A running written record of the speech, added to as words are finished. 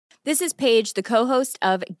This is Paige, the co-host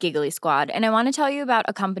of Giggly Squad, and I want to tell you about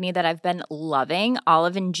a company that I've been loving,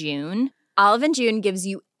 Olive & June. Olive & June gives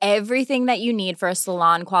you everything that you need for a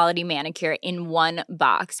salon-quality manicure in one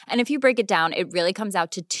box. And if you break it down, it really comes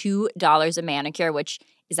out to $2 a manicure, which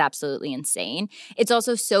is absolutely insane. It's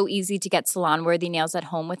also so easy to get salon-worthy nails at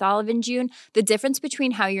home with Olive & June. The difference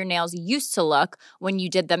between how your nails used to look when you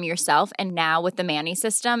did them yourself and now with the Mani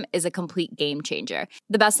system is a complete game changer.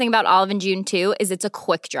 The best thing about Olive & June, too, is it's a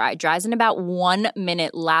quick dry. Dries in about 1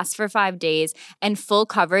 minute, lasts for 5 days, and full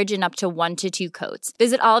coverage in up to 1 to 2 coats.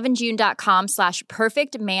 Visit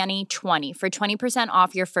oliveandjune.com/perfectmani20 for 20%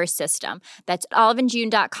 off your first system. That's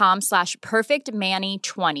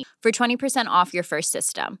oliveandjune.com/perfectmani20 for 20% off your first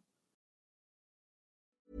system.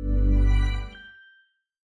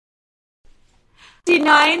 Day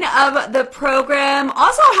 9 of the program.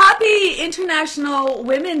 Also, happy International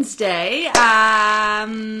Women's Day.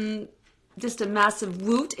 Just a massive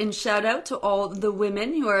woot and shout out to all the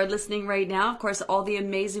women who are listening right now. Of course, all the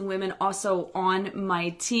amazing women also on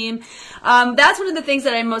my team. That's one of the things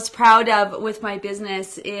that I'm most proud of with my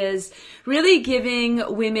business is really giving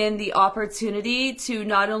women the opportunity to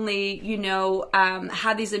not only,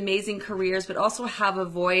 have these amazing careers, but also have a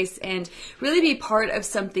voice and really be part of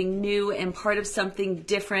something new and part of something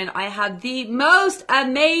different. I have the most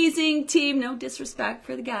amazing team. No disrespect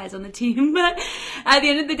for the guys on the team, but at the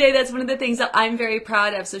end of the day, that's one of the things that I'm very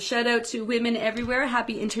proud of. So shout out to women everywhere.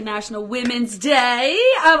 Happy International Women's Day.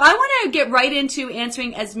 I want to get right into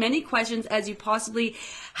answering as many questions as you possibly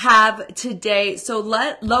have today. So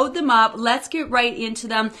load them up. Let's get right into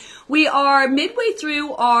them. We are midway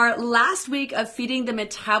through our last week of feeding the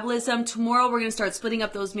metabolism. Tomorrow we're going to start splitting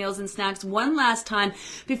up those meals and snacks one last time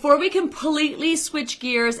before we completely switch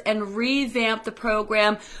gears and revamp the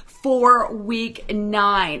program for week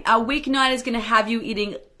 9. Week 9 is going to have you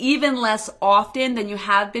eating even less often than you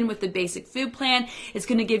have been with the basic food plan. It's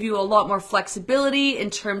going to give you a lot more flexibility in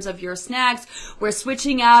terms of your snacks. We're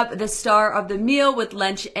switching up the star of the meal with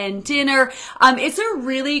lunch and dinner. It's a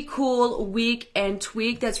really cool week and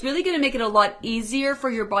tweak that's really going to make it a lot easier for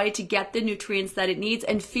your body to get the nutrients that it needs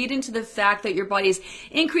and feed into the fact that your body's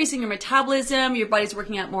increasing your metabolism, your body's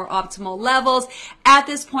working at more optimal levels at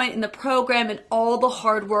this point in the program and all the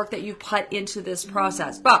hard work that you put into this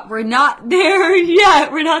process. But we're not there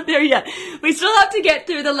yet. We're not there yet. We still have to get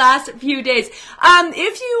through the last few days.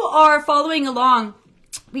 If you are following along,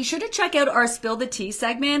 be sure to check out our Spill the Tea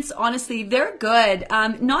segments. Honestly, they're good.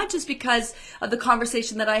 Not just because of the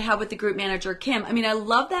conversation that I have with the group manager, Kim. I mean, I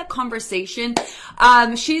love that conversation.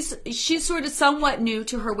 She's sort of somewhat new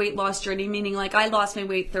to her weight loss journey, meaning like I lost my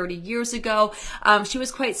weight 30 years ago. She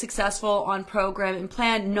was quite successful on program and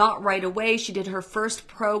plan, not right away. She did her first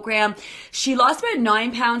program. She lost about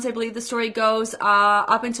 9 pounds, I believe the story goes,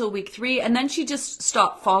 up until week 3. And then she just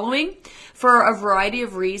stopped following for a variety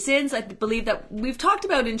of reasons. I believe that we've talked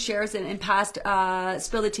about in shares in past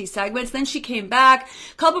Spill the Tea segments. Then she came back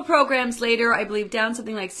a couple programs later, I believe down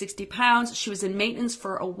something like 60 pounds. She was in maintenance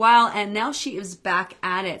for a while and now she is back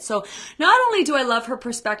at it. So not only do I love her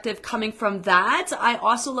perspective coming from that, I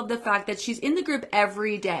also love the fact that she's in the group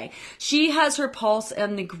every day. She has her pulse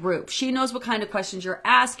in the group. She knows what kind of questions you're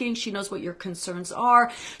asking. She knows what your concerns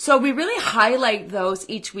are. So we really highlight those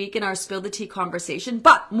each week in our Spill the Tea conversation.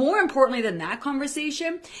 But more importantly than that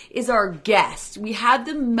conversation is our guest. We have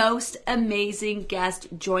the most amazing guest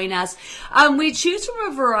join us. We choose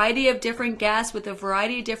from a variety of different guests with a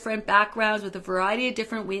variety of different backgrounds, with a variety of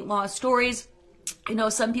different weight loss stories.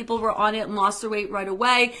 Some people were on it and lost their weight right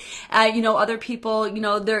away. Other people,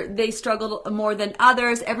 they struggled more than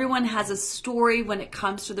others. Everyone has a story when it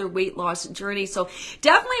comes to their weight loss journey. So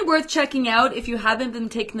definitely worth checking out if you haven't been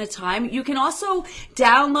taking the time. You can also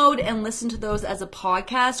download and listen to those as a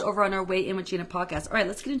podcast over on our Weigh In with Gina podcast. All right,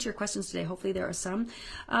 let's get into your questions today. Hopefully there are some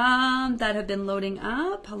that have been loading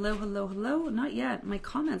up. Hello. Not yet. My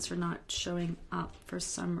comments are not showing up for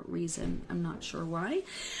some reason. I'm not sure why.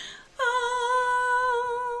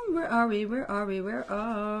 Where are we?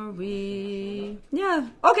 Yeah.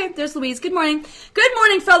 Okay, there's Louise. Good morning. Good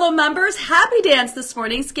morning, fellow members. Happy dance this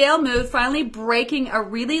morning. Scale move, finally breaking a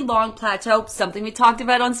really long plateau, something we talked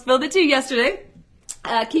about on Spill the Tea yesterday.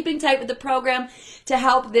 Keeping tight with the program to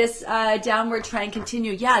help this downward trend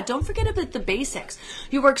continue. Yeah, don't forget about the basics.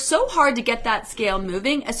 You work so hard to get that scale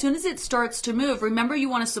moving. As soon as it starts to move, remember you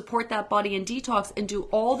want to support that body in detox and do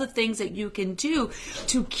all the things that you can do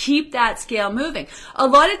to keep that scale moving. A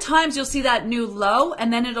lot of times you'll see that new low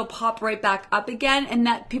and then it'll pop right back up again, and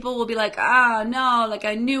that people will be like, no, like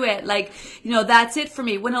I knew it, like, that's it for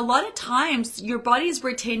me. When a lot of times your body is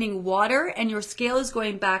retaining water and your scale is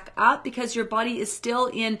going back up because your body is still still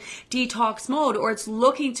in detox mode, or it's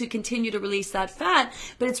looking to continue to release that fat,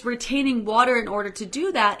 but it's retaining water in order to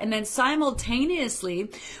do that. And then simultaneously,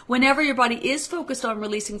 whenever your body is focused on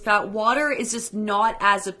releasing fat, water is just not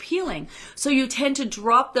as appealing. So you tend to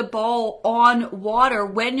drop the ball on water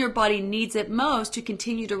when your body needs it most to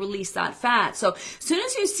continue to release that fat. So as soon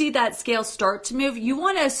as you see that scale start to move, you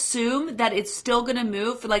want to assume that it's still going to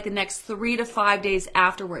move for like the next 3 to 5 days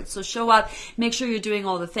afterwards. So show up, make sure you're doing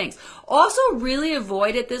all the things. Also really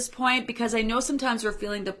avoid at this point, because I know sometimes we're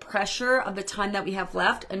feeling the pressure of the time that we have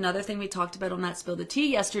left. Another thing we talked about on that Spill the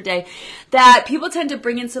Tea yesterday, that people tend to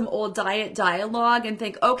bring in some old diet dialogue and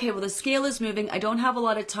think, okay, well, the scale is moving. I don't have a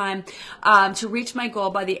lot of time to reach my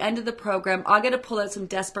goal by the end of the program. I got to pull out some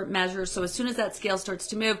desperate measures. So as soon as that scale starts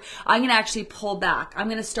to move, I'm going to actually pull back. I'm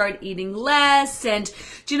going to start eating less. And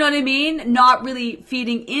do you know what I mean? Not really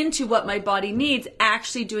feeding into what my body needs,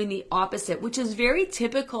 actually doing the opposite, which is very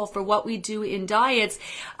typical for what we do in diets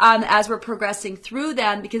as we're progressing through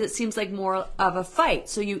them, because it seems like more of a fight.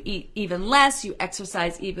 So you eat even less, you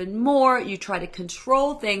exercise even more, you try to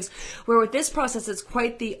control things, where with this process, it's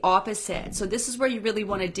quite the opposite. So this is where you really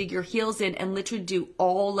want to dig your heels in and literally do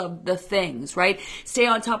all of the things, right? Stay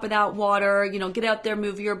on top of that water, get out there,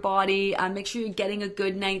 move your body, make sure you're getting a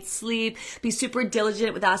good night's sleep, be super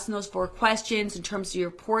diligent with asking those 4 questions in terms of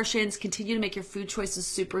your portions, continue to make your food choices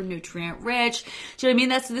super nutrient rich. Do you know what I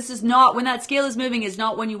mean? This is not, when that scale is moving, is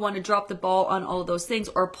not when you want to drop the ball on all of those things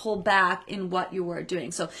or pull back in what you are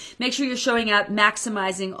doing. So make sure you're showing up,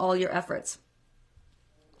 maximizing all your efforts.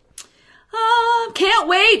 Can't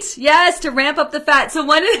wait. Yes, to ramp up the fat. So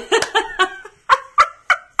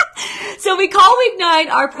So we call week 9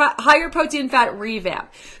 our higher protein fat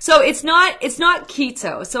revamp. So it's not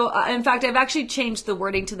keto. So in fact, I've actually changed the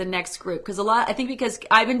wording to the next group, because because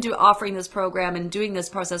I've been offering this program and doing this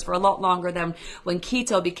process for a lot longer than when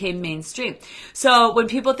keto became mainstream. So when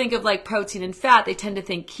people think of like protein and fat, they tend to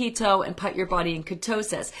think keto and put your body in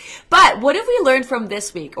ketosis. But what have we learned from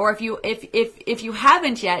this week? Or if you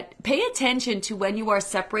haven't yet, pay attention to when you are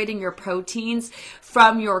separating your proteins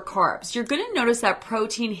from your carbs. You're going to notice that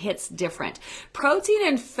protein hits different. Protein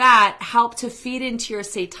and fat help to feed into your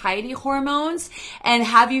satiety hormones and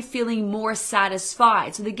have you feeling more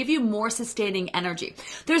satisfied. So they give you more sustaining energy.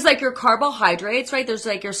 There's like your carbohydrates, right? There's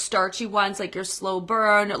like your starchy ones, like your slow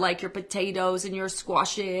burn, like your potatoes and your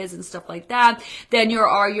squashes and stuff like that. Then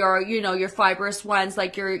your fibrous ones,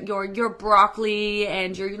 like your broccoli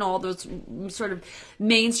and your, all those sort of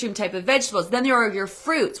mainstream type of vegetables. Then there are your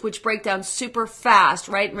fruits, which break down super fast,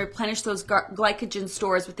 right? And replenish those glycogen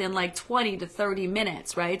stores within like 20 to 30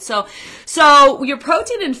 minutes, right? So your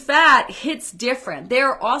protein and fat hits different. They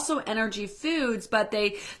are also energy foods, but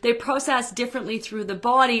they process differently through the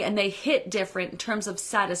body, and they hit different in terms of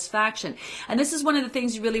satisfaction. And this is one of the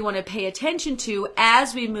things you really want to pay attention to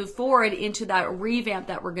as we move forward into that revamp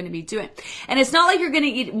that we're going to be doing. And it's not like you're going to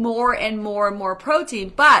eat more and more and more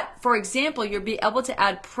protein, but for example, you'll be able to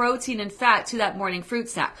add protein and fat to that morning fruit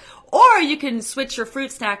snack. Or you can switch your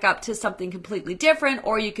fruit snack up to something completely different,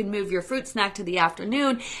 or you can move your fruit snack to the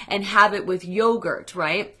afternoon and have it with yogurt,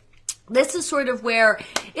 right? This is sort of where,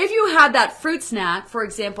 if you have that fruit snack, for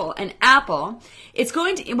example, an apple, it's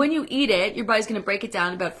going to, when you eat it, your body's going to break it down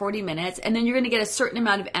in about 40 minutes, and then you're going to get a certain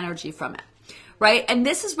amount of energy from it. Right? And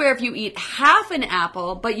this is where if you eat half an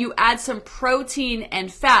apple, but you add some protein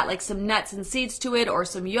and fat, like some nuts and seeds to it or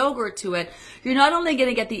some yogurt to it, you're not only going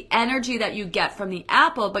to get the energy that you get from the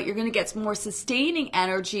apple, but you're going to get some more sustaining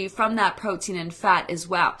energy from that protein and fat as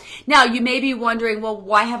well. Now, you may be wondering, well,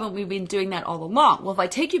 why haven't we been doing that all along? Well, if I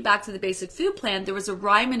take you back to the basic food plan, there was a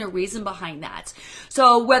rhyme and a reason behind that.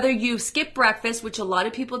 So whether you skip breakfast, which a lot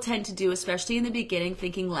of people tend to do, especially in the beginning,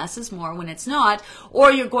 thinking less is more when it's not,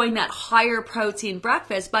 or you're going that higher protein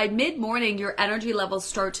breakfast, by mid-morning, your energy levels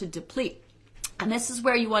start to deplete. And this is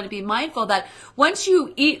where you want to be mindful that once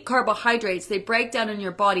you eat carbohydrates, they break down in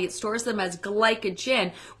your body. It stores them as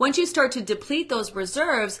glycogen. Once you start to deplete those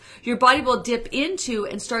reserves, your body will dip into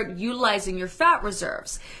and start utilizing your fat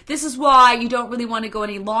reserves. This is why you don't really want to go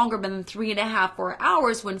any longer than 3.5, 4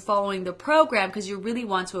 hours when following the program, because you really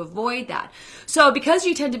want to avoid that. So because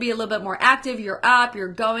you tend to be a little bit more active, you're up, you're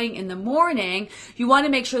going in the morning, you want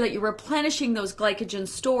to make sure that you're replenishing those glycogen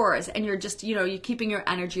stores and you're just, you're keeping your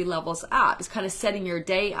energy levels up. It's kind of of setting your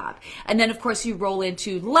day up. And then of course you roll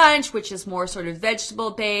into lunch, which is more sort of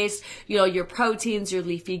vegetable based, your proteins, your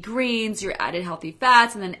leafy greens, your added healthy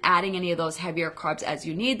fats, and then adding any of those heavier carbs as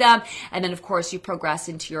you need them. And then of course you progress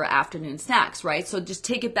into your afternoon snacks, right? So just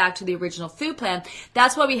take it back to the original food plan.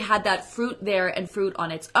 That's why we had that fruit there and fruit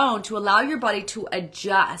on its own, to allow your body to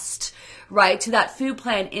adjust, right, to that food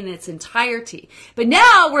plan in its entirety. But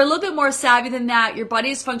now we're a little bit more savvy than that. Your body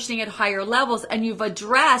is functioning at higher levels, and you've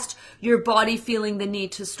addressed your body feeling the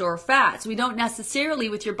need to store fats. We don't necessarily,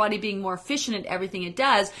 with your body being more efficient at everything it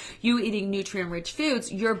does, you eating nutrient-rich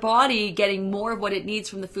foods, your body getting more of what it needs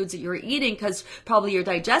from the foods that you're eating, because probably your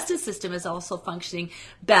digestive system is also functioning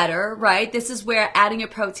better, right? This is where adding a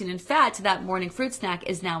protein and fat to that morning fruit snack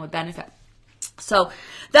is now a benefit. So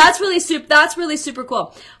that's really super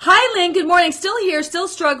cool. Hi, Lynn. Good morning. Still here, still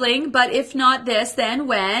struggling, but if not this, then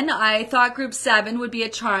when? I thought group 7 would be a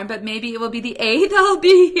charm, but maybe it will be the 8th. I'll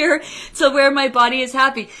be here till where my body is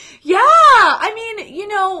happy. Yeah. I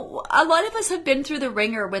mean, a lot of us have been through the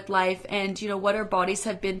ringer with life, and what our bodies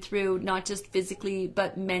have been through, not just physically,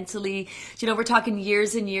 but mentally. We're talking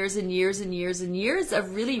years and years and years and years and years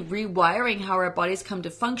of really rewiring how our bodies come to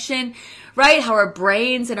function, right? How our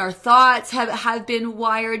brains and our thoughts have been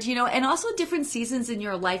wired, and also different seasons in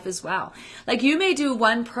your life as well. Like you may do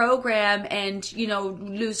one program and,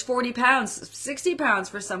 lose 40 pounds, 60 pounds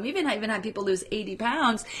for some. Even had people lose 80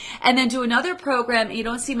 pounds, and then do another program and you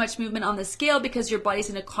don't see much movement on the scale because your body's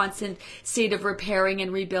in a constant state of repairing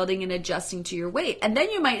and rebuilding and adjusting to your weight. And then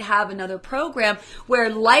you might have another program where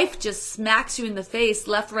life just smacks you in the face,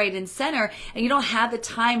 left, right, and center, and you don't have the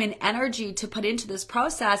time and energy to put into this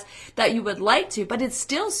process that you would like to, but it's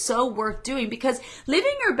still so worth doing, because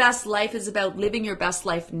living your best life is about living your best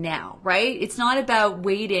life now, right? It's not about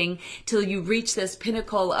waiting till you reach this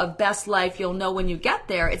pinnacle of best life you'll know when you get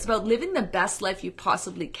there. It's about living the best life you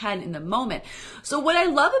possibly can in the moment. So what I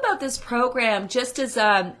love about this program, just as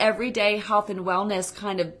everyday health and wellness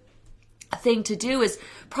kind of thing to do, is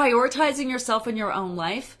prioritizing yourself in your own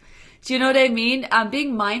life. Do you know what I mean?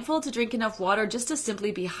 Being mindful to drink enough water, just to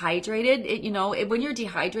simply be hydrated. When you're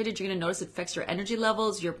dehydrated, you're going to notice it affects your energy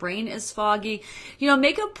levels. Your brain is foggy.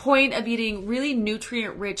 Make a point of eating really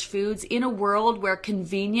nutrient-rich foods in a world where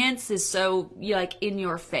convenience is so in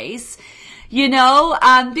your face.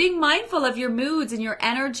 Being mindful of your moods and your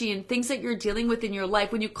energy and things that you're dealing with in your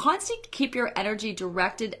life. When you constantly keep your energy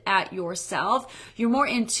directed at yourself, you're more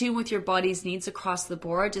in tune with your body's needs across the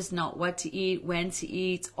board, just not what to eat, when to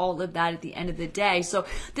eat, all of that at the end of the day. So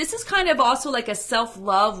this is kind of also like a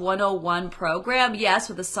self-love 101 program, yes,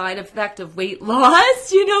 with a side effect of weight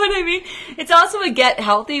loss. You know what I mean? It's also a get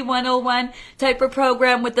healthy 101 type of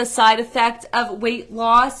program with the side effect of weight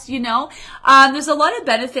loss. There's a lot of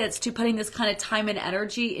benefits to putting this kind of time and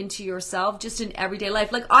energy into yourself just in everyday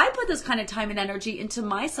life. Like I put this kind of time and energy into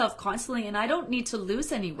myself constantly, and I don't need to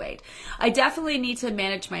lose any weight. I definitely need to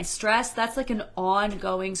manage my stress. That's like an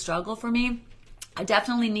ongoing struggle for me. I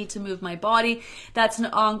definitely need to move my body. That's an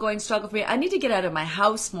ongoing struggle for me. I need to get out of my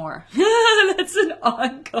house more. That's an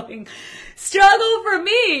ongoing struggle for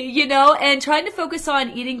me, and trying to focus on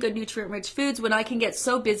eating good nutrient-rich foods when I can get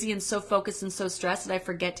so busy and so focused and so stressed that I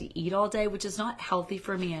forget to eat all day, which is not healthy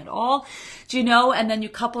for me at all. And then you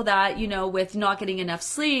couple that, with not getting enough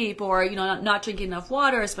sleep, or, not drinking enough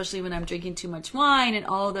water, especially when I'm drinking too much wine and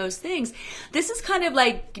all of those things. This is kind of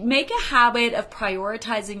like, make a habit of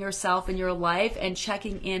prioritizing yourself in your life and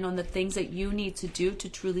checking in on the things that you need to do to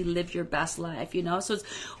truly live your best life, So it's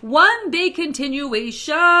one big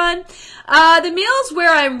continuation. The meals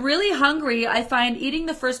where I'm really hungry, I find eating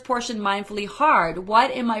the first portion mindfully hard. What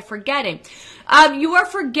am I forgetting? You are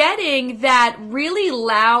forgetting that really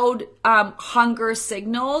loud hunger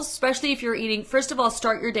signals, especially if you're eating. First of all,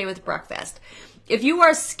 start your day with breakfast. If you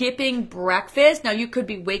are skipping breakfast, now you could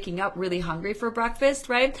be waking up really hungry for breakfast,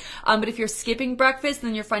 right? But if you're skipping breakfast,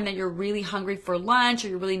 then you're finding that you're really hungry for lunch, or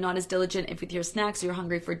you're really not as diligent if with your snacks, you're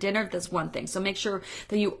hungry for dinner. That's one thing. So make sure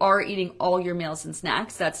that you are eating all your meals and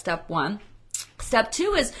snacks. That's step 1. Step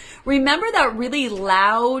 2 is remember that really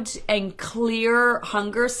loud and clear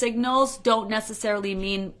hunger signals don't necessarily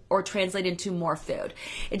mean or translate into more food.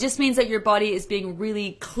 It just means that your body is being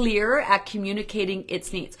really clear at communicating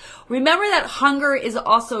its needs. Remember that hunger is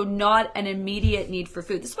also not an immediate need for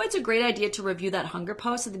food. This is why it's a great idea to review that hunger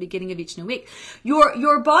post at the beginning of each new week.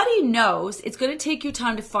 Your body knows it's going to take you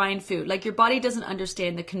time to find food. Like your body doesn't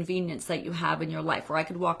understand the convenience that you have in your life, where I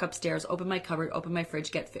could walk upstairs, open my cupboard, open my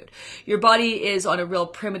fridge, get food. Your body is on a real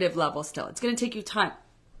primitive level still. It's going to take you time.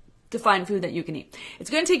 to find food that you can eat. It's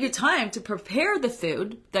going to take you time to prepare the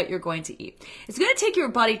food that you're going to eat. It's going to take your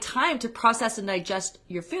body time to process and digest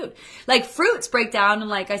your food. Like fruits break down in,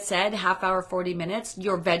 like I said, half hour, 40 minutes.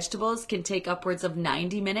 Your vegetables can take upwards of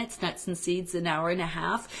 90 minutes. Nuts and seeds, an hour and a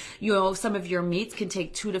half. You know, some of your meats can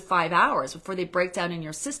take 2 to 5 hours before they break down in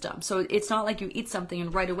your system. So it's not like you eat something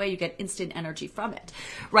and right away you get instant energy from it,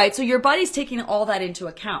 right? So your body's taking all that into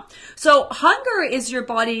account. So hunger is your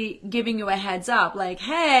body giving you a heads up, like,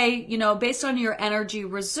 hey, you know, based on your energy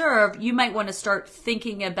reserve, you might want to start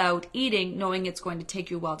thinking about eating, knowing it's going to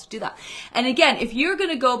take you a while to do that. And again, if you're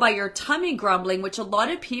going to go by your tummy grumbling, which a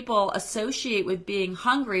lot of people associate with being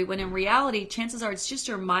hungry, when in reality, chances are it's just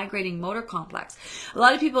your migrating motor complex. A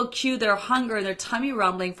lot of people cue their hunger and their tummy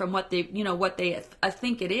rumbling from what they, you know, what they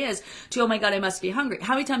think it is to, oh my God, I must be hungry.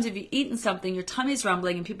 How many times have you eaten something, your tummy's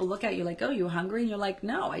rumbling, and people look at you like, oh, you hungry? And you're like,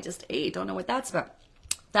 no, I just ate. Don't know what that's about.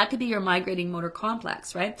 That could be your migrating motor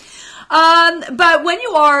complex, right? But when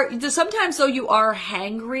you are, sometimes though you are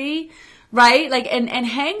hangry, right? Like, and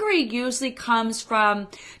hangry usually comes from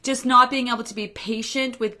just not being able to be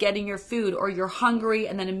patient with getting your food, or you're hungry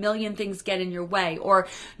and then a million things get in your way, or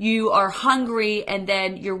you are hungry and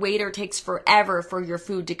then your waiter takes forever for your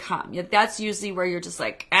food to come. That's usually where you're just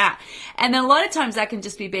like, ah. And then a lot of times that can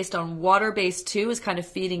just be based on water-based too, is kind of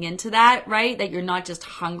feeding into that, right? That you're not just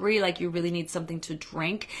hungry, like you really need something to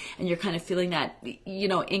drink and you're kind of feeling that, you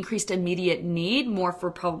know, increased immediate need, more for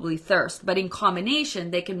probably thirst. But in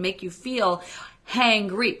combination, they can make you feel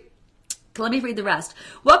hangry. Let me read the rest.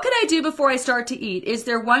 What could I do before I start to eat? Is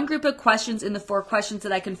there one group of questions in the 4 questions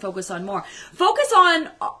that I can focus on more? Focus on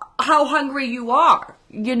how hungry you are.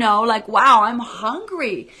 You know, like, wow, I'm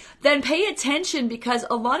hungry. Then pay attention, because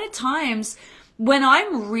a lot of times when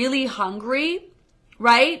I'm really hungry,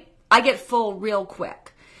 right, I get full real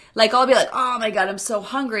quick. Like, I'll be like, oh my God, I'm so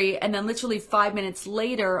hungry. And then literally 5 minutes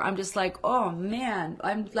later, I'm just like, oh man,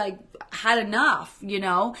 I'm like, had enough, you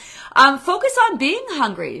know? Focus on being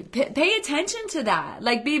hungry. Pay attention to that.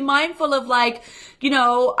 Like, be mindful of, like, you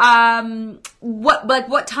know,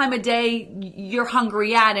 what time of day you're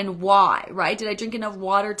hungry at and why, right? Did I drink enough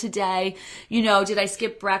water today? You know, did I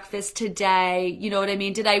skip breakfast today? You know what I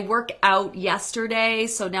mean? Did I work out yesterday?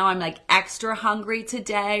 So now I'm like extra hungry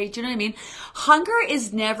today. Do you know what I mean? Hunger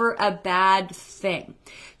is never a bad thing.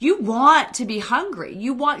 You want to be hungry.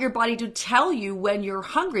 You want your body to tell you when you're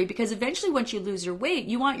hungry, because eventually once you lose your weight,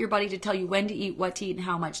 you want your body to tell you when to eat, what to eat, and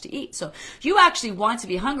how much to eat. So you actually want to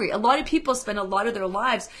be hungry. A lot of people spend a lot of their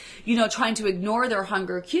lives, you know, trying to ignore their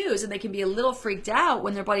hunger cues, and they can be a little freaked out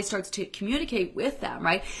when their body starts to communicate with them,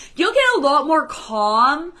 right? You'll get a lot more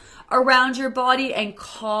calm around your body and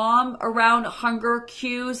calm around hunger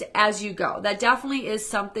cues as you go. That definitely is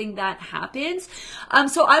something that happens.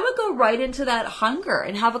 So I would go right into that hunger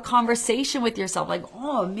and have a conversation with yourself, like,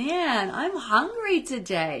 oh man, I'm hungry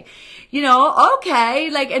today. You know, okay,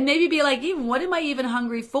 like, and maybe be like, even what am I even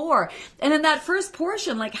hungry for? And then that first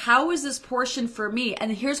portion, like, how is this portion for me?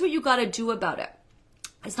 And here's what you got to do about it.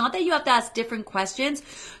 It's not that you have to ask different questions.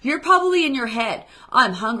 You're probably in your head.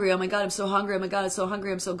 I'm hungry. Oh my God, I'm so hungry. Oh my God, I'm so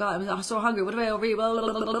hungry. I'm so hungry. What do I overeat? Blah, blah,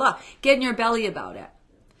 blah, blah, blah. Get in your belly about it.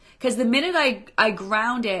 Because the minute I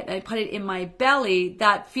ground it and I put it in my belly,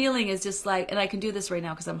 that feeling is just like, and I can do this right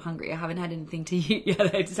now because I'm hungry. I haven't had anything to eat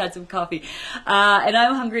yet. I just had some coffee. And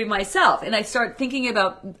I'm hungry myself. And I start thinking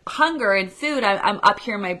about hunger and food. I'm up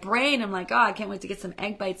here in my brain. I'm like, oh, I can't wait to get some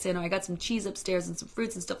egg bites in. Or I got some cheese upstairs and some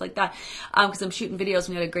fruits and stuff like that. Because I'm shooting videos.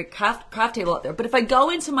 We got a great craft table out there. But if I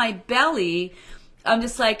go into my belly, I'm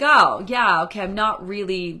just like, oh, yeah, okay, I'm not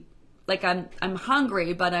really... like I'm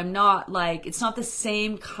hungry, but I'm not like, it's not the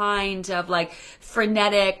same kind of like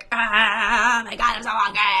frenetic, oh my God, I'm so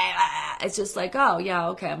hungry. It's just like, oh yeah,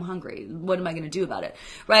 okay, I'm hungry. What am I going to do about it?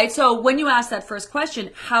 Right? So when you ask that first question,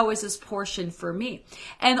 how is this portion for me?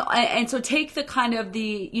 And so take the kind of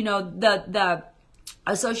the, you know, the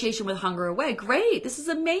association with hunger away. Great. This is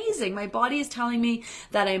amazing. My body is telling me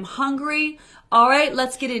that I'm hungry. All right,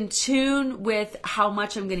 let's get in tune with how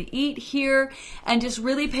much I'm going to eat here and just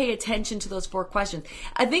really pay attention to those 4 questions.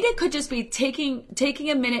 I think it could just be taking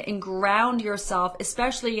a minute and ground yourself,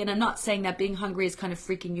 especially, and I'm not saying that being hungry is kind of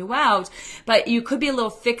freaking you out, but you could be a little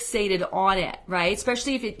fixated on it, right?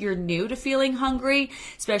 Especially if you're new to feeling hungry,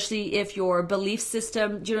 especially if your belief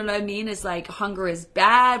system, do you know what I mean, is like hunger is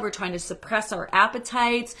bad, we're trying to suppress our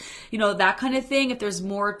appetites, you know, that kind of thing. If there's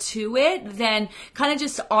more to it, then kind of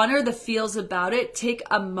just honor the feels about it. Take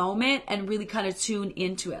a moment and really kind of tune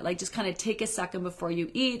into it. Like just kind of take a second before you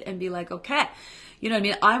eat and be like, okay, You know what I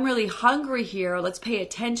mean? I'm really hungry here. Let's pay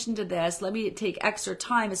attention to this. Let me take extra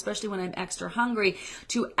time, especially when I'm extra hungry,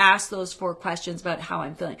 to ask those 4 questions about how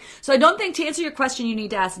I'm feeling. So I don't think to answer your question, you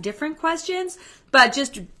need to ask different questions, but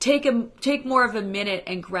just take more of a minute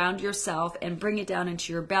and ground yourself and bring it down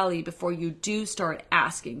into your belly before you do start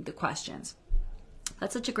asking the questions.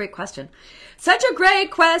 That's such a great question. Such a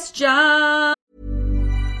great question.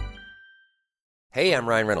 Hey, I'm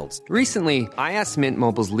Ryan Reynolds. Recently, I asked Mint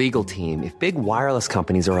Mobile's legal team if big wireless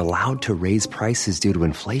companies are allowed to raise prices due to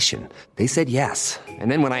inflation. They said yes.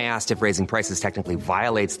 And then when I asked if raising prices technically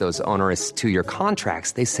violates those onerous 2-year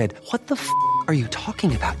contracts, they said, "What the f*** are you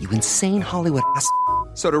talking about, you insane Hollywood ass?"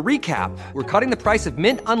 So to recap, we're cutting the price of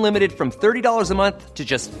Mint Unlimited from $30 a month to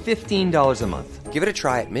just $15 a month. Give it a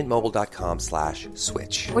try at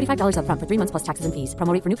mintmobile.com/switch. $45 up front for 3 months plus taxes and fees.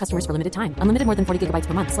 Promo rate for new customers for limited time. Unlimited more than 40 gigabytes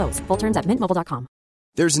per month. Slows full terms at mintmobile.com.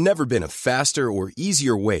 There's never been a faster or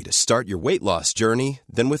easier way to start your weight loss journey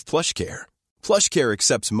than with PlushCare. PlushCare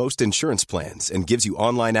accepts most insurance plans and gives you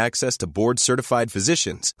online access to board-certified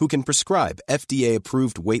physicians who can prescribe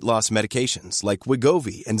FDA-approved weight loss medications like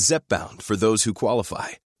Wegovy and Zepbound for those who qualify.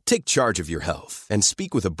 Take charge of your health and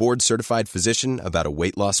speak with a board-certified physician about a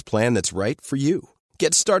weight loss plan that's right for you.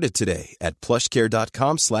 Get started today at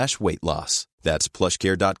plushcare.com/weight loss. That's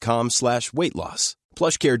plushcare.com/weight loss.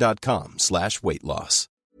 plushcare.com/weight loss.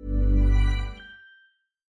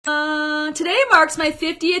 Today marks my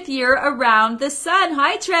 50th year around the sun.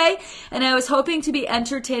 Hi, Trey. And I was hoping to be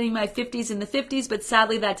entertaining my 50s in the 50s, but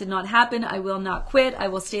sadly that did not happen. I will not quit. I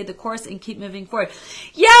will stay the course and keep moving forward.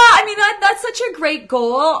 Yeah, I mean, that's such a great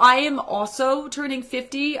goal. I am also turning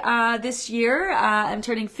 50 this year. I'm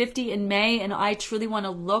turning 50 in May, and I truly want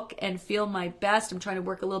to look and feel my best. I'm trying to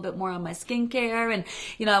work a little bit more on my skincare, and,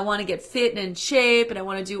 I want to get fit and in shape, and I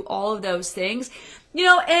want to do all of those things. We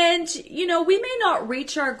may not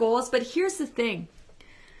reach our goals, but here's the thing.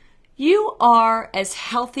 You are as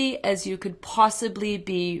healthy as you could possibly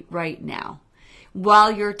be right now while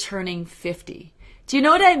you're turning 50. Do you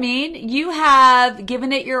know what I mean? You have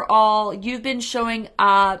given it your all. You've been showing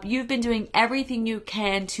up. You've been doing everything you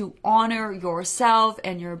can to honor yourself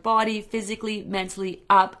and your body physically, mentally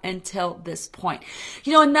up until this point.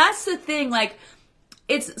 And that's the thing,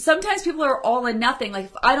 it's sometimes people are all or nothing. Like,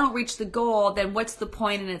 if I don't reach the goal, then what's the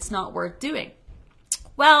point and it's not worth doing?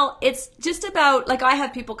 Well, it's just about, I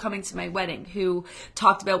have people coming to my wedding who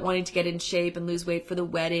talked about wanting to get in shape and lose weight for the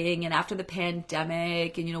wedding and after the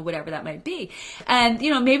pandemic and, whatever that might be. And,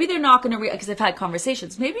 maybe they're not going to, because I've had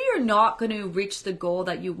conversations, maybe you're not going to reach the goal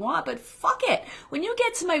that you want, but fuck it. When you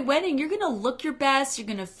get to my wedding, you're going to look your best. You're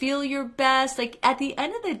going to feel your best. At the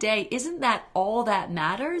end of the day, isn't that all that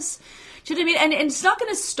matters? Do you know what I mean? And it's not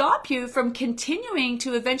going to stop you from continuing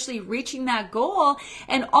to eventually reaching that goal.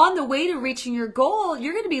 And on the way to reaching your goal,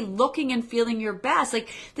 you're going to be looking and feeling your best.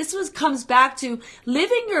 Comes back to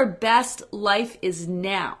living your best life is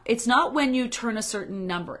now. It's not when you turn a certain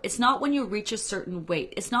number. It's not when you reach a certain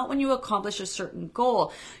weight. It's not when you accomplish a certain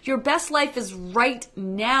goal. Your best life is right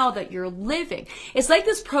now that you're living. It's like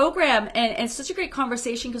this program, and it's such a great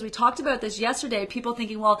conversation because we talked about this yesterday. People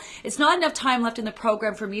thinking, well, it's not enough time left in the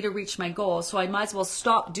program for me to reach my goal, so I might as well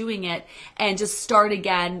stop doing it and just start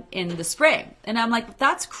again in the spring. And I'm like,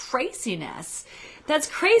 that's craziness. That's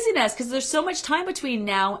craziness because there's so much time between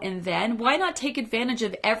now and then. Why not take advantage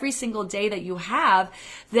of every single day that you have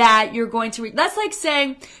that you're going to that's like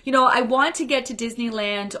saying, I want to get to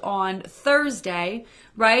Disneyland on Thursday,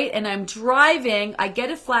 right? And I'm driving, I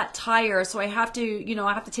get a flat tire, so I have to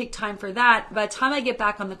take time for that. By the time I get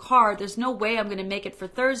back on the car, there's no way I'm going to make it for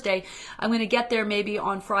Thursday. I'm going to get there maybe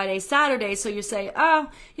on Friday, Saturday. So you say, oh,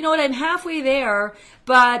 you know what? I'm halfway there,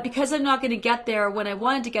 but because I'm not going to get there when I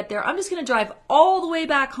wanted to get there, I'm just going to drive all the way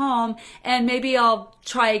back home and maybe I'll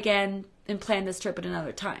try again and plan this trip at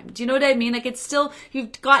another time. Do you know what I mean? It's still,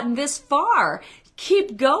 you've gotten this far.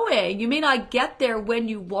 Keep going. You may not get there when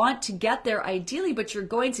you want to get there ideally, but you're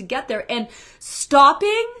going to get there. And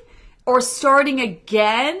stopping or starting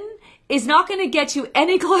again is not going to get you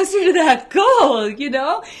any closer to that goal,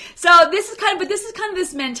 So this is kind of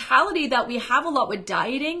this mentality that we have a lot with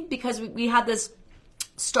dieting because we have this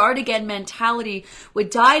start again mentality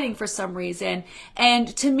with dieting for some reason. And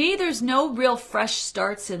to me, there's no real fresh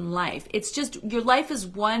starts in life. It's just your life is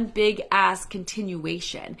one big ass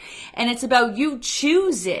continuation. And it's about you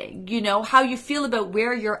choosing, how you feel about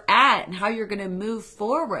where you're at and how you're going to move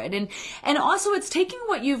forward. And also it's taking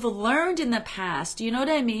what you've learned in the past. You know what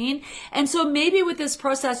I mean? And so maybe with this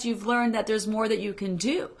process, you've learned that there's more that you can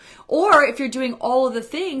do. Or if you're doing all of the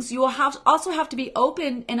things, you will also have to be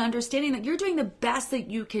open and understanding that you're doing the best that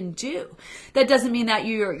you can do. That doesn't mean that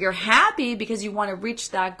you're happy because you want to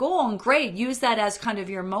reach that goal, and great, use that as kind of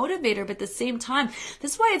your motivator. But at the same time,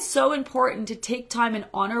 this is why it's so important to take time and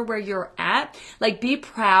honor where you're at. Like, be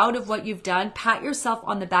proud of what you've done. Pat yourself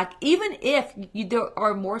on the back. Even if there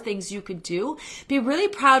are more things you could do, be really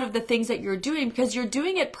proud of the things that you're doing, because you're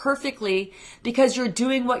doing it perfectly, because you're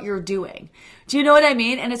doing what you're doing. Do you know what I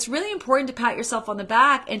mean? And it's really important to pat yourself on the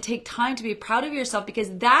back and take time to be proud of yourself, because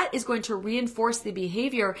that is going to reinforce the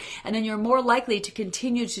behavior. And then you're more likely to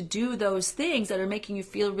continue to do those things that are making you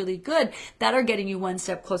feel really good, that are getting you one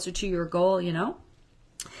step closer to your goal, you know?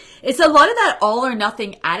 It's a lot of that all or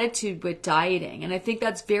nothing attitude with dieting. And I think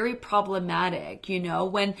that's very problematic, you know,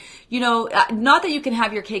 when, you know, not that you can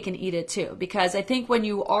have your cake and eat it too, because I think when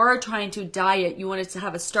you are trying to diet, you want it to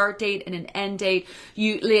have a start date and an end date.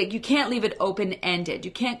 You can't leave it open-ended.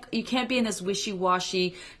 You can't be in this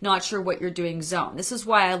wishy-washy, not sure what you're doing zone. This is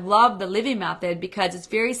why I love the living method, because it's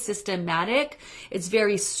very systematic. It's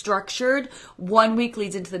very structured. 1 week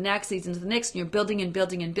leads into the next, and you're building and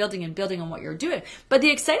building and building and building on what you're doing. But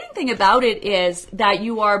the exciting thing about it is that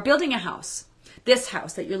you are building a house, this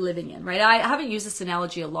house that you're living in, right? I haven't used this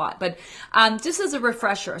analogy a lot, but just as a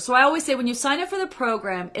refresher. So I always say, when you sign up for the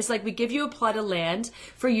program, it's like we give you a plot of land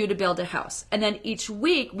for you to build a house. And then each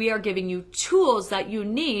week we are giving you tools that you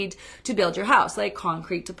need to build your house, like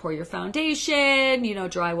concrete to pour your foundation, you know,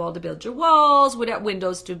 drywall to build your walls,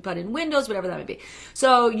 windows to put in windows, whatever that may be.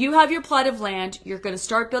 So you have your plot of land, you're going to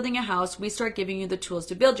start building a house. We start giving you the tools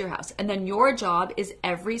to build your house. And then your job is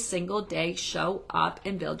every single day, show up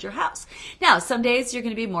and build your house. Now, some days you're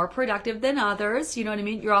going to be more productive than others. You know what I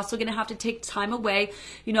mean? You're also going to have to take time away,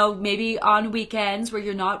 you know, maybe on weekends where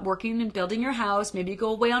you're not working and building your house. Maybe you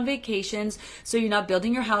go away on vacations, so you're not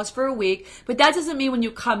building your house for a week. But that doesn't mean when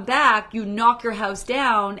you come back, you knock your house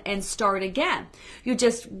down and start again. You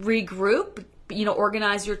just regroup, you know,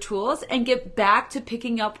 organize your tools and get back to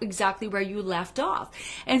picking up exactly where you left off.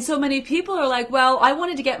 And so many people are like, well, I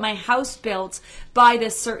wanted to get my house built by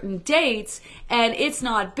this certain date and it's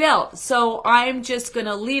not built, so I'm just going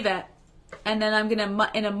to leave it. And then I'm going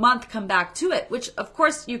to, in a month, come back to it, which of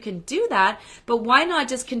course you can do that, but why not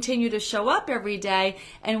just continue to show up every day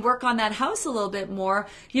and work on that house a little bit more?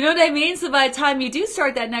 You know what I mean? So by the time you do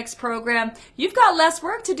start that next program, you've got less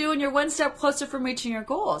work to do and you're one step closer from reaching your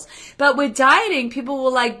goals. But with dieting, people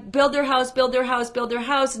will like build their house,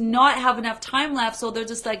 not have enough time left. So they'll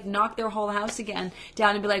just like knock their whole house again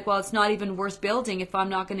down and be like, well, it's not even worth building if I'm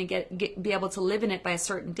not going to be able to live in it by a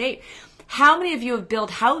certain date. How many of you have built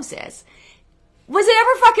houses? Was it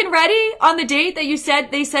ever fucking ready on the date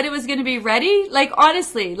that they said it was going to be ready? Like,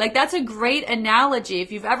 honestly, like that's a great analogy.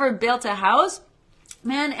 If you've ever built a house,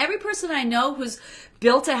 man, every person I know who's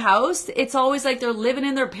built a house, it's always like they're living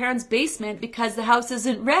in their parents' basement because the house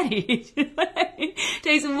isn't ready. You know what I mean? It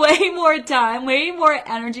takes way more time, way more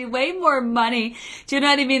energy, way more money, do you know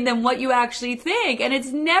what I mean, than what you actually think. And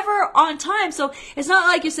it's never on time. So it's not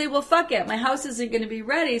like you say, well, fuck it, my house isn't going to be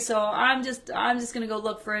ready, so I'm just going to go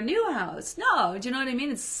look for a new house. No, do you know what I mean?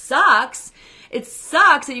 It sucks. It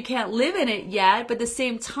sucks that you can't live in it yet, but at the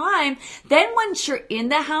same time, then once you're in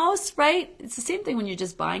the house, right? It's the same thing when you're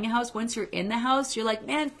just buying a house. Once you're in the house, you're like,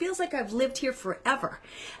 man, it feels like I've lived here forever.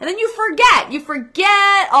 And then you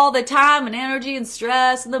forget all the time and energy and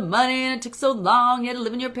stress and the money, and it took so long. You had to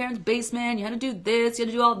live in your parents' basement. You had to do this. You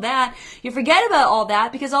had to do all that. You forget about all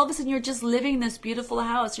that because all of a sudden you're just living in this beautiful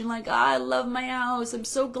house. You're like, I love my house. I'm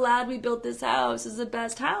so glad we built this house. It's the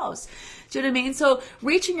best house. Do you know what I mean? So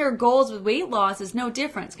reaching your goals with weight loss is no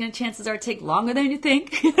different. It's going to, chances are, take longer than you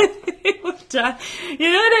think. You know what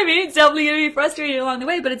I mean? It's definitely going to be frustrating along the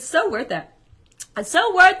way, but it's so worth it. It's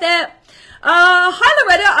so worth it.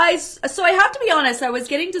 Hi Loretta. So I have to be honest, I was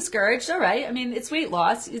getting discouraged. All right. I mean, it's weight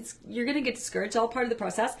loss. You're going to get discouraged, all part of the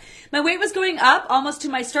process. My weight was going up almost to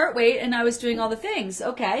my start weight and I was doing all the things.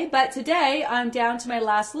 Okay. But today I'm down to my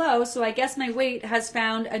last low. So I guess my weight has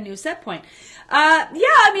found a new set point.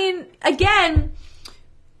 I mean, again,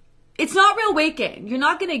 it's not real weight gain. You're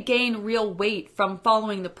not going to gain real weight from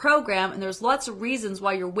following the program. And there's lots of reasons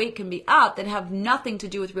why your weight can be up that have nothing to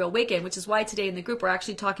do with real weight gain, which is why today in the group we're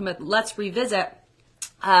actually talking about, let's revisit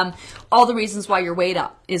all the reasons why your weight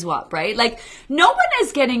up is up, right? Like, no one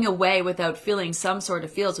is getting away without feeling some sort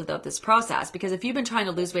of feels without this process, because if you've been trying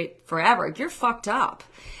to lose weight forever, you're fucked up.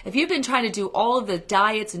 If you've been trying to do all of the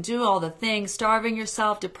diets and do all the things, starving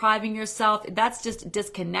yourself, depriving yourself, that's just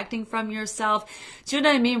disconnecting from yourself. Do you know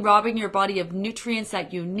what I mean? Robbing your body of nutrients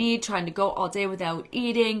that you need, trying to go all day without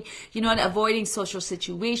eating, you know, and avoiding social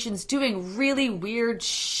situations, doing really weird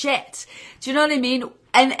shit. Do you know what I mean?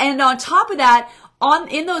 And on top of that,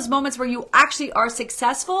 in those moments where you actually are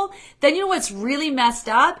successful, then you know what's really messed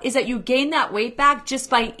up is that you gain that weight back just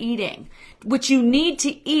by eating, which you need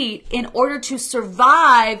to eat in order to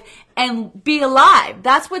survive and be alive.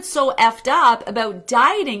 That's what's so effed up about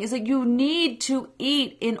dieting, is that you need to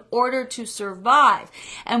eat in order to survive.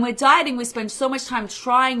 And with dieting, we spend so much time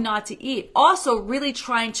trying not to eat. Also really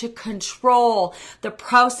trying to control the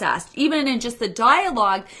process. Even in just the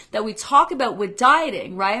dialogue that we talk about with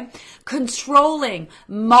dieting, right? Controlling,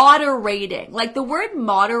 moderating. Like the word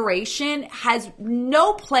moderation has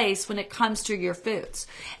no place when it comes to your foods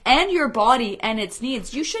and your body and its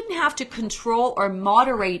needs. You shouldn't have to control or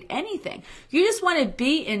moderate anything. You just want to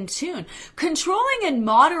be in tune. Controlling and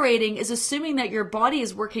moderating is assuming that your body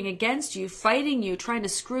is working against you, fighting you, trying to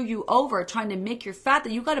screw you over, trying to make you fat,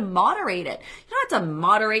 that you got to moderate it. You don't have to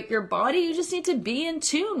moderate your body. You just need to be in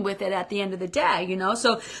tune with it at the end of the day, you know?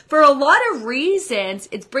 So for a lot of reasons,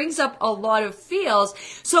 it brings up a lot of feels.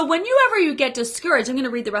 So whenever you get discouraged, I'm going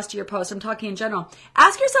to read the rest of your post. I'm talking in general.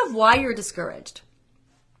 Ask yourself why you're discouraged.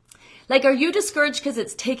 Like, are you discouraged because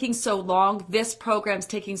it's taking so long? This program's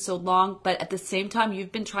taking so long, but at the same time,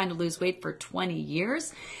 you've been trying to lose weight for 20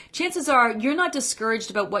 years. Chances are you're not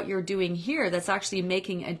discouraged about what you're doing here that's actually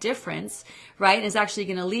making a difference, right? And is actually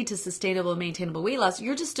going to lead to sustainable, maintainable weight loss.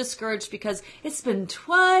 You're just discouraged because it's been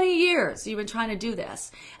 20 years you've been trying to do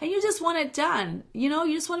this and you just want it done. You know,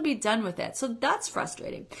 you just want to be done with it. So that's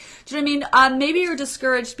frustrating. Do you know what I mean? Maybe you're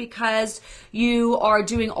discouraged because you are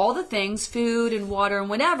doing all the things, food and water and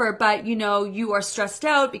whatever, but you know, you are stressed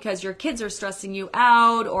out because your kids are stressing you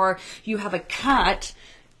out, or you have a cat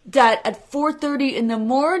that at 4:30 in the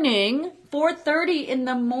morning,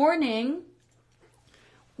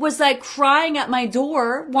 was like crying at my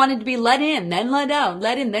door, wanted to be let in, then let out,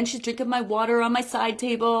 let in. Then she's drinking my water on my side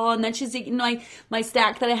table, and then she's eating my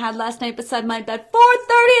snack that I had last night beside my bed.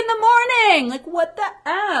 4:30 in the morning. Like, what the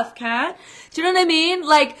F, cat? Do you know what I mean?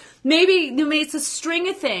 Like, maybe it's a string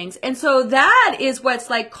of things. And so that is what's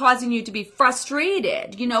like causing you to be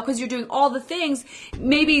frustrated, you know, because you're doing all the things.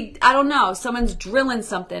 Maybe, I don't know, someone's drilling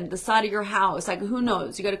something the side of your house. Like, who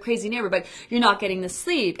knows? You got a crazy neighbor, but you're not getting the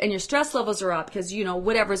sleep and your stress levels are up because, you know,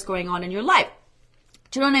 whatever's going on in your life.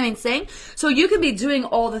 Do you know what I mean saying? So you could be doing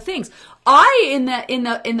all the things. In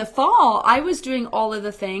the fall, I was doing all of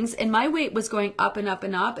the things and my weight was going up and up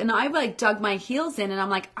and up, and I like dug my heels in and I'm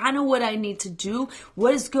like, I know what I need to do.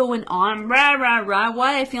 What is going on? Rah, rah, rah.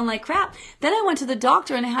 Why I feel like crap. Then I went to the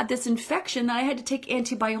doctor and I had this infection that I had to take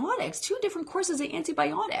antibiotics, 2 different courses of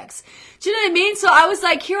antibiotics. Do you know what I mean? So I was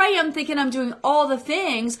like, here I am thinking I'm doing all the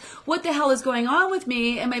things. What the hell is going on with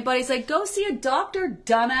me? And my buddy's like, go see a doctor,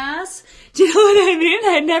 dumbass. Do you know what I mean?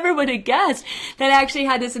 I never would have guessed that I actually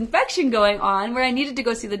had this infection going on where I needed to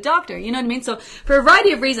go see the doctor. You know what I mean? So for a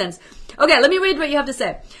variety of reasons. Okay, let me read what you have to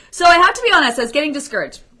say. So I have to be honest, I was getting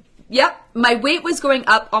discouraged. Yep, my weight was going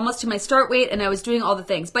up almost to my start weight and I was doing all the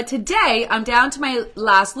things. But today I'm down to my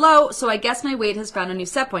last low, so I guess my weight has found a new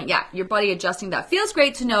set point. Yeah, your body adjusting. That feels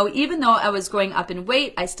great to know. Even though I was going up in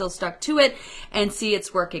weight, I still stuck to it and see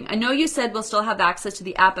it's working. I know you said we'll still have access to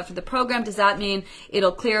the app after the program. Does that mean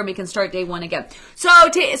it'll clear and we can start day 1 again? So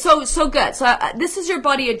good. So this is your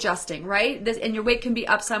body adjusting, right? And your weight can be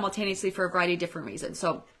up simultaneously for a variety of different reasons.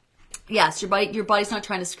 So yes, your body's not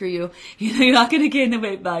trying to screw you. You know, you're not going to gain the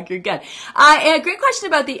weight back. You're good. And a great question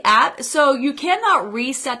about the app. So you cannot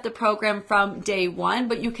reset the program from day 1,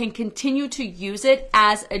 but you can continue to use it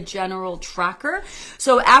as a general tracker.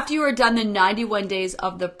 So after you are done the 91 days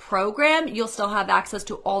of the program, you'll still have access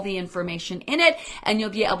to all the information in it and you'll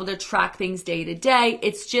be able to track things day to day.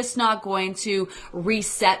 It's just not going to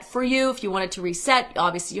reset for you. If you want it to reset,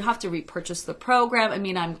 obviously you have to repurchase the program. I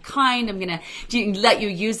mean, I'm going to let you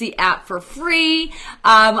use the app for free.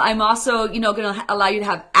 I'm also, going to allow you to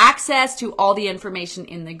have access to all the information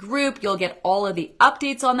in the group. You'll get all of the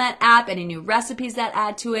updates on that app, any new recipes that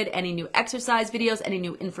add to it, any new exercise videos, any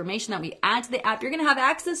new information that we add to the app. You're going to have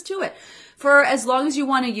access to it for as long as you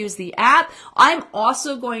want to use the app. I'm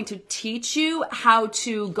also going to teach you how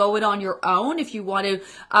to go it on your own if you want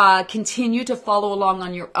to continue to follow along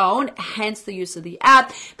on your own, hence the use of the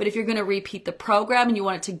app. But if you're going to repeat the program and you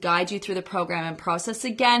want it to guide you through the program and process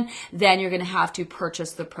again, then you're going to have to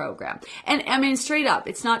purchase the program. And I mean, straight up,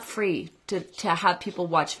 it's not free to have people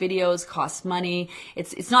watch videos, costs money.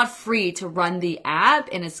 It's not free to run the app,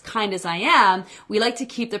 and as kind as I am, we like to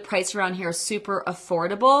keep the price around here super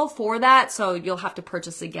affordable for that, so you'll have to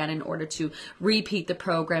purchase again in order to repeat the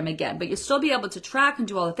program again. But you'll still be able to track and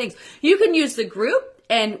do all the things. You can use the group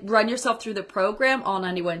and run yourself through the program all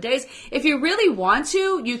 91 days. If you really want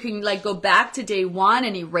to, you can like go back to day 1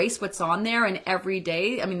 and erase what's on there and every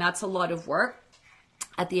day. I mean, that's a lot of work.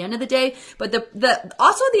 at the end of the day. But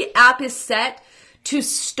also the app is set to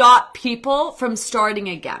stop people from starting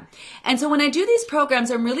again. And so when I do these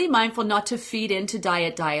programs, I'm really mindful not to feed into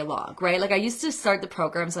diet dialogue, right? Like I used to start the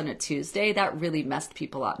programs on a Tuesday. That really messed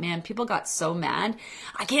people up, man. People got so mad.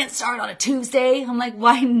 I can't start on a Tuesday. I'm like,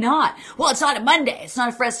 why not? Well, it's not a Monday. It's not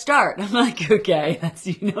a fresh start. I'm like, okay, that's,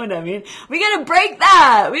 you know what I mean? We gotta break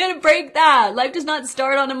that. We gotta break that. Life does not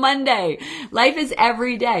start on a Monday. Life is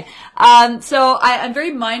every day. So I'm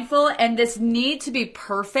very mindful, and this need to be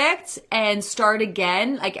perfect and start again.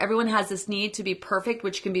 Like everyone has this need to be perfect,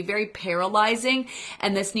 which can be very paralyzing,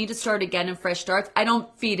 and this need to start again and fresh starts. I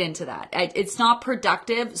don't feed into that. It's not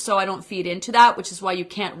productive, so I don't feed into that, which is why you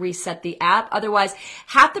can't reset the app. Otherwise,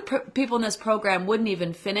 half the people in this program wouldn't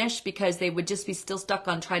even finish because they would just be still stuck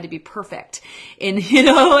on trying to be perfect in,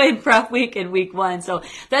 in prep week and week one. So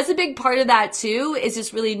that's a big part of that too, is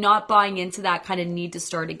just really not buying into that kind of need to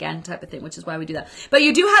start again type of thing, which is why we do that. But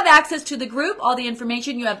you do have access to the group, all the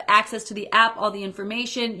information. You have access to the app, all the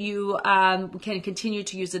information. You can continue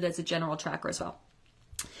to use it as a general tracker as well.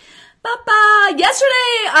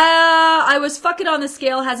 Yesterday, I was fucking on the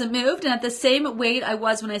scale, hasn't moved, and at the same weight I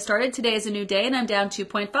was when I started. Today is a new day, and I'm down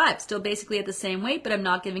 2.5. Still basically at the same weight, but I'm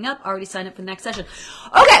not giving up. Already signed up for the next session.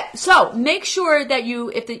 Okay, so make sure that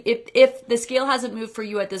you, if the scale hasn't moved for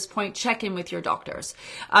you at this point, check in with your doctors.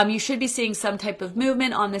 You should be seeing some type of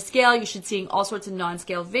movement on the scale. You should be seeing all sorts of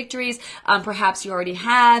non-scale victories. Perhaps you already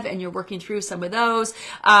have, and you're working through some of those.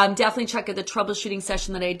 Definitely check out the troubleshooting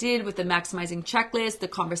session that I did with the maximizing checklist, the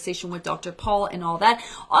conversation with Dr. Paul and all that.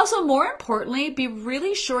 Also, more importantly, be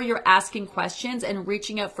really sure you're asking questions and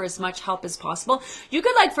reaching out for as much help as possible. You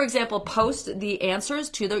could, like, for example, post the answers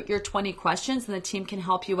to your 20 questions, and the team can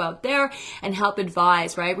help you out there and help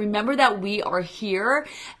advise, right? Remember that we are here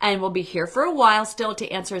and we'll be here for a while still to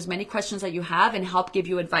answer as many questions that you have and help give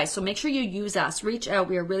you advice. So make sure you use us. Reach out.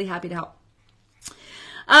 We are really happy to help.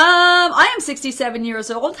 I am 67 years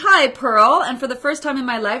old. Hi, Pearl. And for the first time in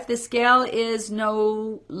my life, the scale is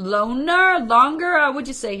no longer. What'd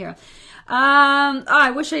you say here?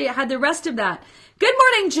 I wish I had the rest of that. Good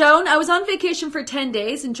morning, Joan. I was on vacation for 10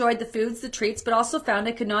 days, enjoyed the foods, the treats, but also found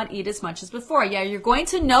I could not eat as much as before. Yeah, you're going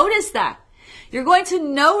to notice that. You're going to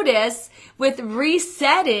notice with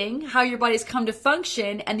resetting how your body's come to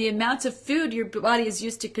function and the amount of food your body is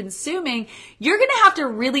used to consuming, you're going to have to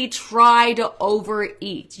really try to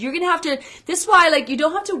overeat. You're going to have to, this is why, like, you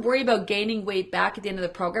don't have to worry about gaining weight back at the end of the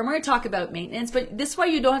program. We're going to talk about maintenance, but this is why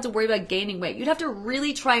you don't have to worry about gaining weight. You'd have to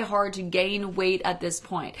really try hard to gain weight at this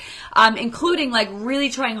point, including like really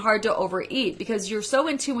trying hard to overeat, because you're so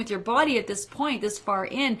in tune with your body at this point, this far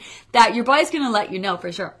in, that your body's going to let you know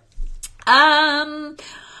for sure.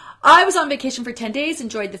 I was on vacation for 10 days,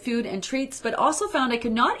 enjoyed the food and treats, but also found I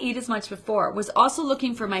could not eat as much before. Was also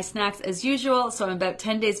looking for my snacks as usual, so I'm about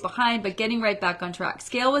 10 days behind, but getting right back on track.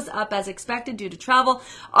 Scale was up as expected due to travel.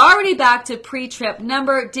 Already back to pre-trip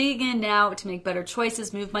number. Digging in now to make better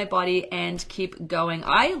choices, move my body, and keep going.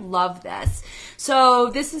 I love this.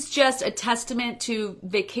 So this is just a testament to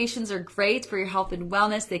vacations are great for your health and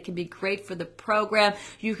wellness. They can be great for the program.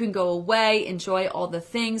 You can go away, enjoy all the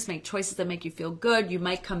things, make choices that make you feel good. You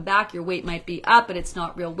might come back. Your weight might be up, but it's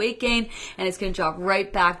not real weight gain, and it's going to drop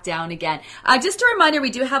right back down again. Just a reminder, we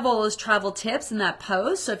do have all those travel tips in that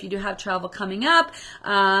post, so if you do have travel coming up,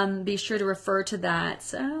 be sure to refer to that.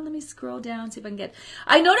 So let me scroll down, see if I can get...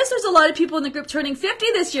 I noticed there's a lot of people in the group turning 50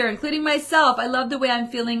 this year, including myself. I love the way I'm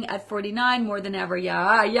feeling at 49 more than ever. Yeah,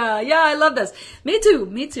 I love this. Me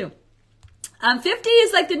too. 50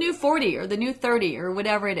 is like the new 40 or the new 30 or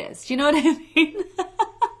whatever it is. Do you know what I mean?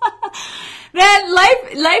 Man,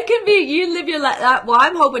 life can be, you live your life, well,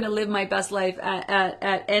 I'm hoping to live my best life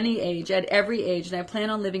at any age, at every age, and I plan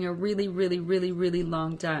on living a really, really, really, really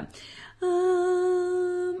long time.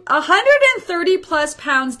 130 plus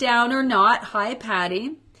pounds down or not, hi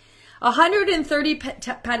Patty. 130,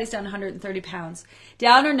 Patty's down 130 pounds.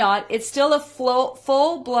 Down or not, it's still a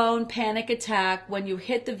full-blown panic attack when you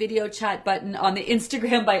hit the video chat button on the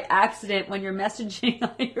Instagram by accident when you're messaging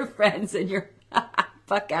all your friends and you're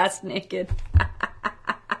fuck ass naked.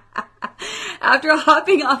 After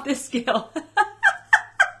hopping off the scale.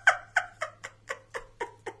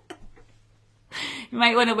 You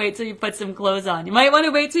might want to wait till you put some clothes on.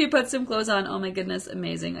 Oh my goodness,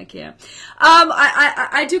 amazing. I can't.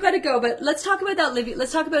 I do gotta go, but let's talk about that, Livy.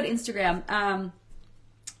 Let's talk about Instagram.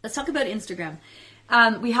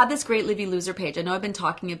 we have this great Livy Loser page. I know I've been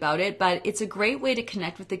talking about it, but it's a great way to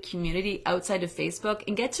connect with the community outside of Facebook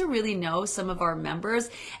and get to really know some of our members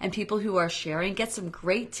and people who are sharing, get some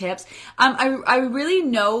great tips. I really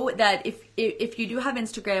know that if you do have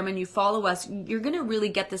Instagram and you follow us, you're going to really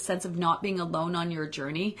get the sense of not being alone on your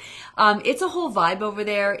journey. It's a whole vibe over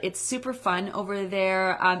there. It's super fun over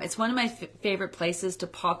there. It's one of my favorite places to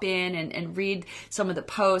pop in and read some of the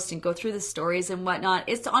posts and go through the stories and whatnot.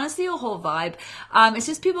 It's honestly a whole vibe. It's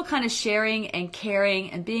just people kind of sharing and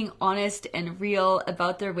caring and being honest and real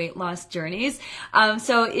about their weight loss journeys.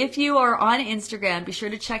 So if you are on Instagram, be sure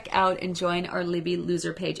to check out and join our Livy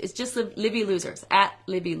Loser page. It's just Livy Losers, at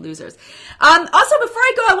Livy Losers. Also, before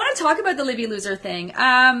I go, I want to talk about the Livy Loser thing.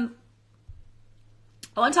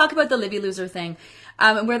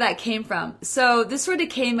 And where that came from. So this sort of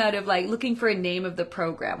came out of like looking for a name of the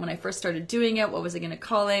program. When I first started doing it, what was I going to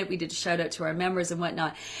call it? We did a shout out to our members and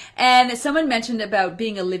whatnot. And someone mentioned about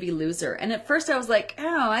being a Livy loser. And at first I was like,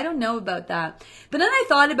 oh, I don't know about that. But then I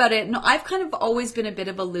thought about it. No, I've kind of always been a bit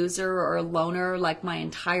of a loser or a loner like my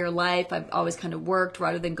entire life. I've always kind of worked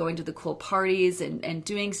rather than going to the cool parties and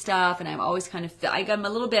doing stuff. And I'm always kind of, I'm a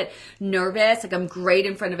little bit nervous. Like I'm great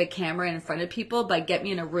in front of a camera and in front of people, but get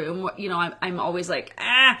me in a room, you know, I'm always like,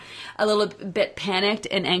 a little bit panicked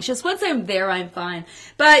and anxious. Once I'm there, I'm fine.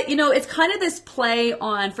 But, you know, it's kind of this play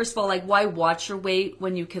on, first of all, like, why watch your weight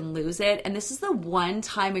when you can lose it? And this is the one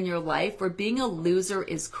time in your life where being a loser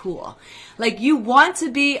is cool. Like, you want to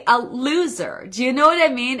be a loser. Do you know what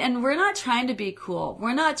I mean? And we're not trying to be cool.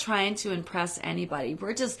 We're not trying to impress anybody.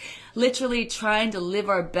 We're just literally trying to live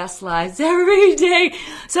our best lives every day.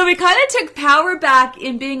 So we kind of took power back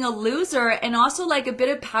in being a loser and also like a bit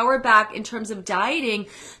of power back in terms of dieting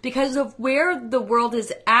because of where the world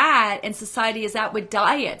is at and society is at with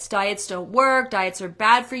diets. Diets don't work. Diets are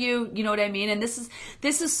bad for you. You know what I mean? And this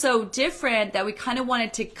is so different that we kind of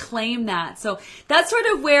wanted to claim that. So that's sort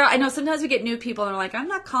of where I know sometimes we get new people and they're like, I'm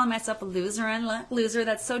not calling myself a loser. I'm a loser.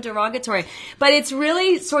 That's so derogatory. But it's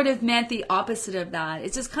really sort of meant the opposite of that.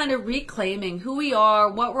 It's just kind of reclaiming who we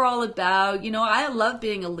are, what we're all about. You know, I love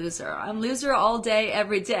being a loser. I'm a loser all day,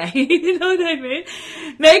 every day. You know what I mean?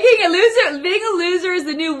 Being a loser is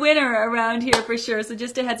the new winner around here for sure. So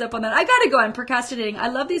just a heads up on that. I gotta go. I'm procrastinating. I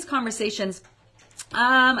love these conversations.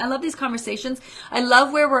 I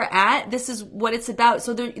love where we're at. This is what it's about.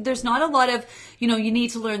 So there's not a lot of, you know, you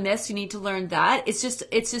need to learn this, you need to learn that. It's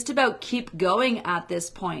just about keep going at this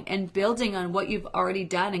point and building on what you've already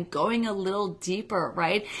done and going a little deeper,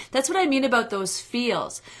 right? That's what I mean about those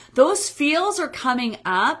feels. Those feels are coming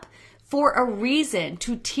up for a reason,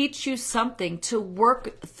 to teach you something, to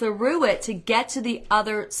work through it, to get to the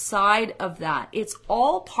other side of that. It's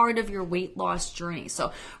all part of your weight loss journey.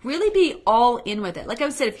 So really be all in with it. Like I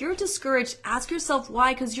said, if you're discouraged, ask yourself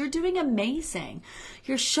why, because you're doing amazing.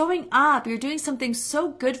 You're showing up. You're doing something so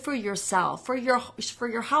good for yourself, for your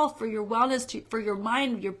health, for your wellness, for your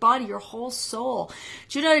mind, your body, your whole soul.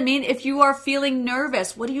 Do you know what I mean? If you are feeling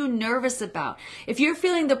nervous, what are you nervous about? If you're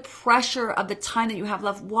feeling the pressure of the time that you have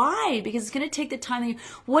left, why? Because it's going to take the time.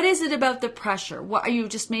 What is it about the pressure? What are you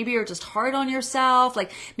just, maybe you're just hard on yourself.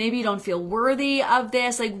 Like maybe you don't feel worthy of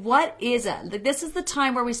this. Like what is it? Like this is the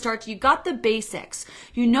time where we start. You got the basics.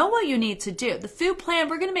 You know what you need to do. The food plan,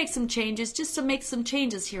 we're going to make some changes just to make some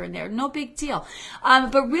changes here and there. No big deal.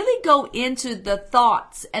 But really go into the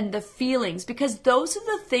thoughts and the feelings because those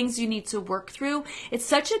are the things you need to work through. It's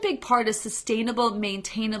such a big part of sustainable,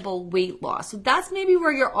 maintainable weight loss. So that's maybe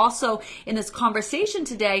where you're also in this conversation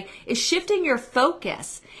today is shifting your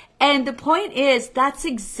focus. And the point is, that's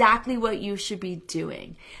exactly what you should be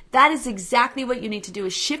doing. That is exactly what you need to do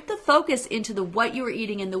is shift the focus into the what you are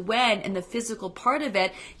eating and the when and the physical part of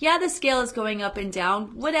it. Yeah, the scale is going up and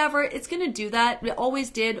down, whatever. It's going to do that. It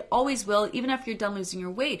always did, always will, even after you're done losing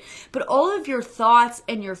your weight. But all of your thoughts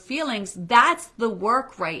and your feelings, that's the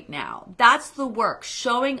work right now. That's the work.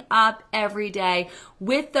 Showing up every day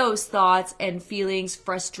with those thoughts and feelings,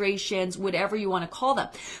 frustrations, whatever you want to call them.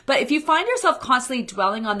 But if you find yourself constantly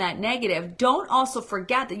dwelling on that negative, don't also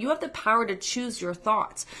forget that you have the power to choose your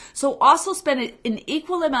thoughts. So also spend an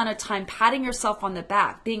equal amount of time patting yourself on the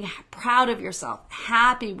back, being proud of yourself,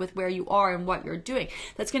 happy with where you are and what you're doing.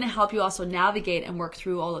 That's going to help you also navigate and work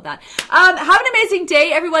through all of that. Have an amazing day,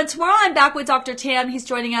 everyone. Tomorrow I'm back with Dr. Tam. He's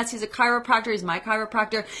joining us. He's a chiropractor. He's my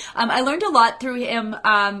chiropractor. I learned a lot through him,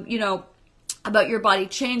 about your body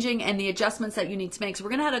changing and the adjustments that you need to make. So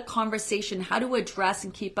we're going to have a conversation how to address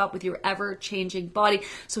and keep up with your ever-changing body.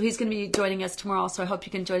 So he's going to be joining us tomorrow. So I hope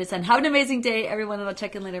you can join us then. Have an amazing day, everyone, and I'll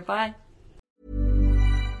check in later. Bye.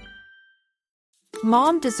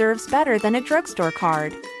 Mom deserves better than a drugstore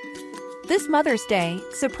card. This Mother's Day,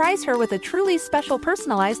 surprise her with a truly special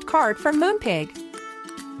personalized card from Moonpig.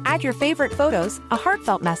 Add your favorite photos, a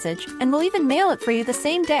heartfelt message, and we'll even mail it for you the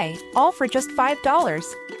same day, all for just $5.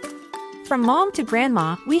 From mom to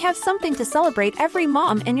grandma, we have something to celebrate every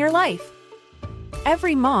mom in your life.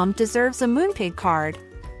 Every mom deserves a Moonpig card.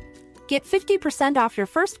 Get 50% off your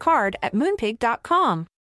first card at moonpig.com.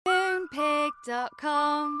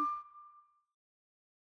 Moonpig.com